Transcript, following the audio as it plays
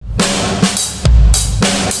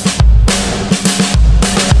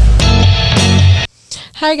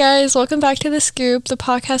Hi guys, welcome back to The Scoop, the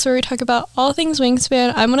podcast where we talk about all things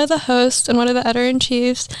Wingspan. I'm one of the hosts and one of the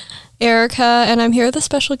editor-in-chiefs, Erica, and I'm here with a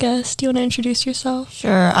special guest. Do you want to introduce yourself?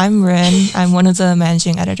 Sure, I'm Rin. I'm one of the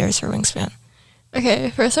managing editors for Wingspan.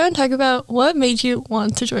 Okay, first I want to talk about what made you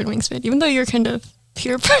want to join Wingspan, even though you're kind of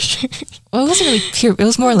peer pressure. Well, it wasn't really pure, it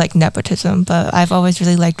was more like nepotism, but I've always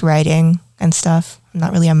really liked writing and stuff. I'm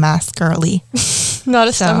not really a math girly. Not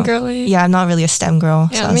a STEM girly? Yeah, I'm not really a STEM girl.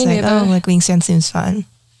 Yeah, so I was me neither. Wingspan seems fun.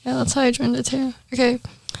 Yeah, that's how I joined it too. Okay,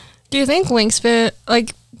 do you think Wingspan, I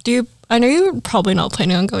know you're probably not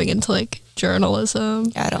planning on going into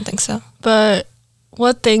journalism. Yeah, I don't think so. But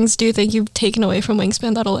what things do you think you've taken away from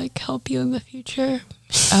Wingspan that'll help you in the future?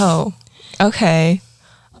 Oh, okay.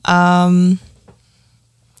 I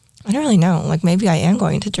don't really know. Maybe I am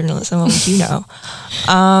going to journalism. What would you know?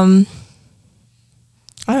 I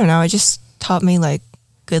don't know. It just taught me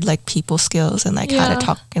good people skills and how to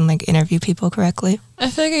talk and interview people correctly. I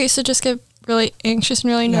feel like I used to just get really anxious and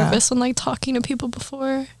really nervous when talking to people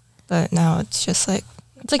before. But now it's just it's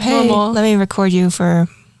hey, normal. Let me record you for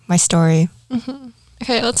my story. Mm-hmm.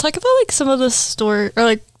 Okay, let's talk about some of the story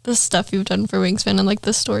or the stuff you've done for Wingspan and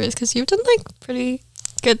the stories, because you've done pretty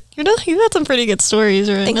good. You've had some pretty good stories,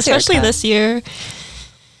 right? Thanks, especially Erica. This year.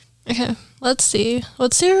 Okay, let's see.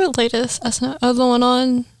 What's your latest SNL? Oh, the one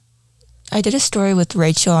on. I did a story with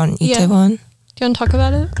Rachel on Yeah. Itaewon. Do you want to talk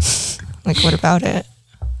about it? What about it?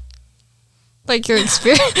 Your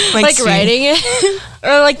experience, writing it,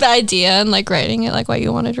 or the idea and writing it, why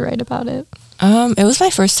you wanted to write about it. It was my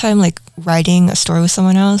first time writing a story with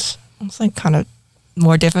someone else. It was kind of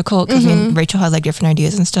more difficult because Rachel had different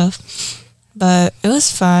ideas and stuff, but it was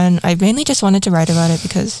fun. I mainly just wanted to write about it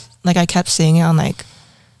because I kept seeing it on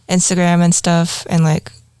Instagram and stuff, and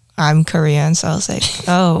I'm Korean, so I was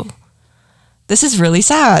oh, this is really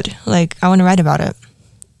sad. I want to write about it.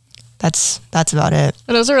 That's about it.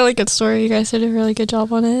 It was a really good story. You guys did a really good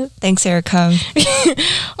job on it. Thanks, Erica.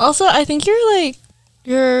 Also, I think you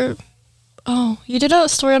did a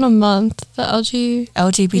story on a month, the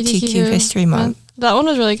LGBTQ History Month. That one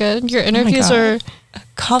was really good. Your interviews were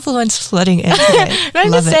compliments flooding in today.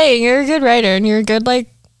 I'm just saying, you're a good writer and you're a good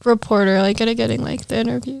reporter, good at getting the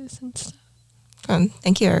interviews and stuff.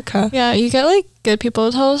 Thank you, Erica. Yeah, you get good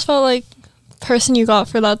people. Tell us about person you got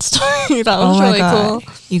for that story. That was really cool.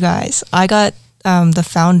 You guys, I got the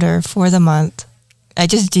founder for the month. I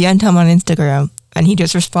just DM'd him on Instagram and he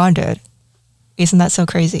just responded. Isn't that so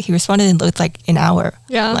crazy? He responded in an hour.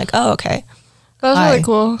 Yeah. I'm oh, okay. That was really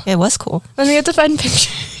cool. It was cool. And we had to find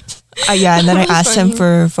pictures. Yeah, and then I asked funny. him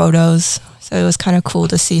for photos. So it was kind of cool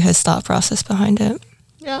to see his thought process behind it.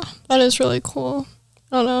 Yeah, that is really cool.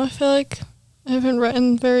 I don't know. I feel like I haven't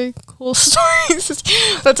written very cool stories.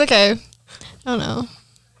 That's okay. I don't know.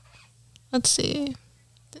 Let's see.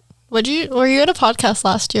 Were you at a podcast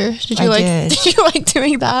last year? Did you did you like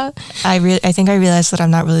doing that? I think I realized that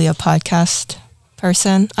I'm not really a podcast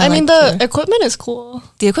person. I mean, the equipment is cool.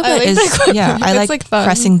 The equipment is, the equipment. yeah, I It's, fun.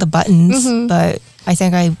 pressing the buttons, but I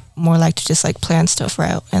think I more like to just plan stuff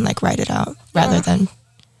out and write it out rather than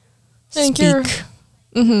speak.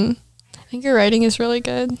 I think your writing is really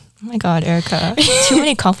good. Oh my God, Erica. Too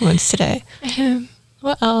many compliments today.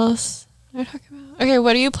 What else? What do I talk about? Okay,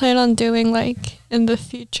 what do you plan on doing in the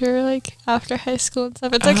future, after high school and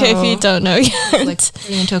stuff? It's okay if you don't know yet.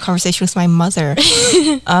 Getting into a conversation with my mother.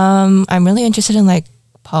 I'm really interested in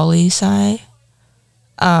poli-sci.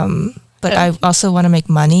 But I also want to make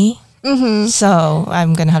money. So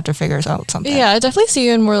I'm gonna have to figure out something. Yeah, I definitely see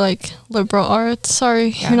you in more liberal arts.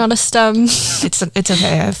 Sorry, you're not a STEM. It's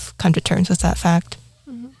okay. I've come to terms with that fact.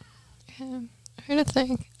 Okay. I'm trying to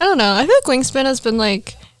think. I don't know. I feel like Wingspan has been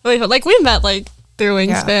we met through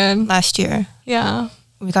Wingspan last year. Yeah,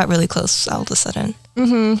 we got really close all of a sudden.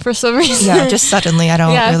 For some reason. Yeah, just suddenly. I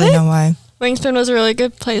don't really know why. Wingspan was a really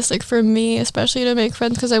good place, for me, especially to make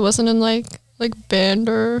friends, because I wasn't in band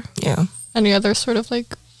or any other sort of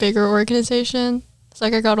bigger organization. It's I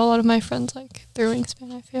got a lot of my friends through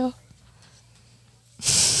Wingspan, I feel.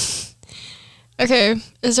 Okay,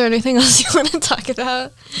 is there anything else you want to talk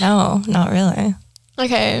about? No, not really.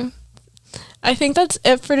 Okay, I think that's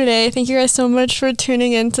it for today. Thank you guys so much for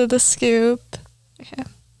tuning into The Scoop. Okay,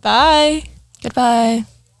 bye. Goodbye.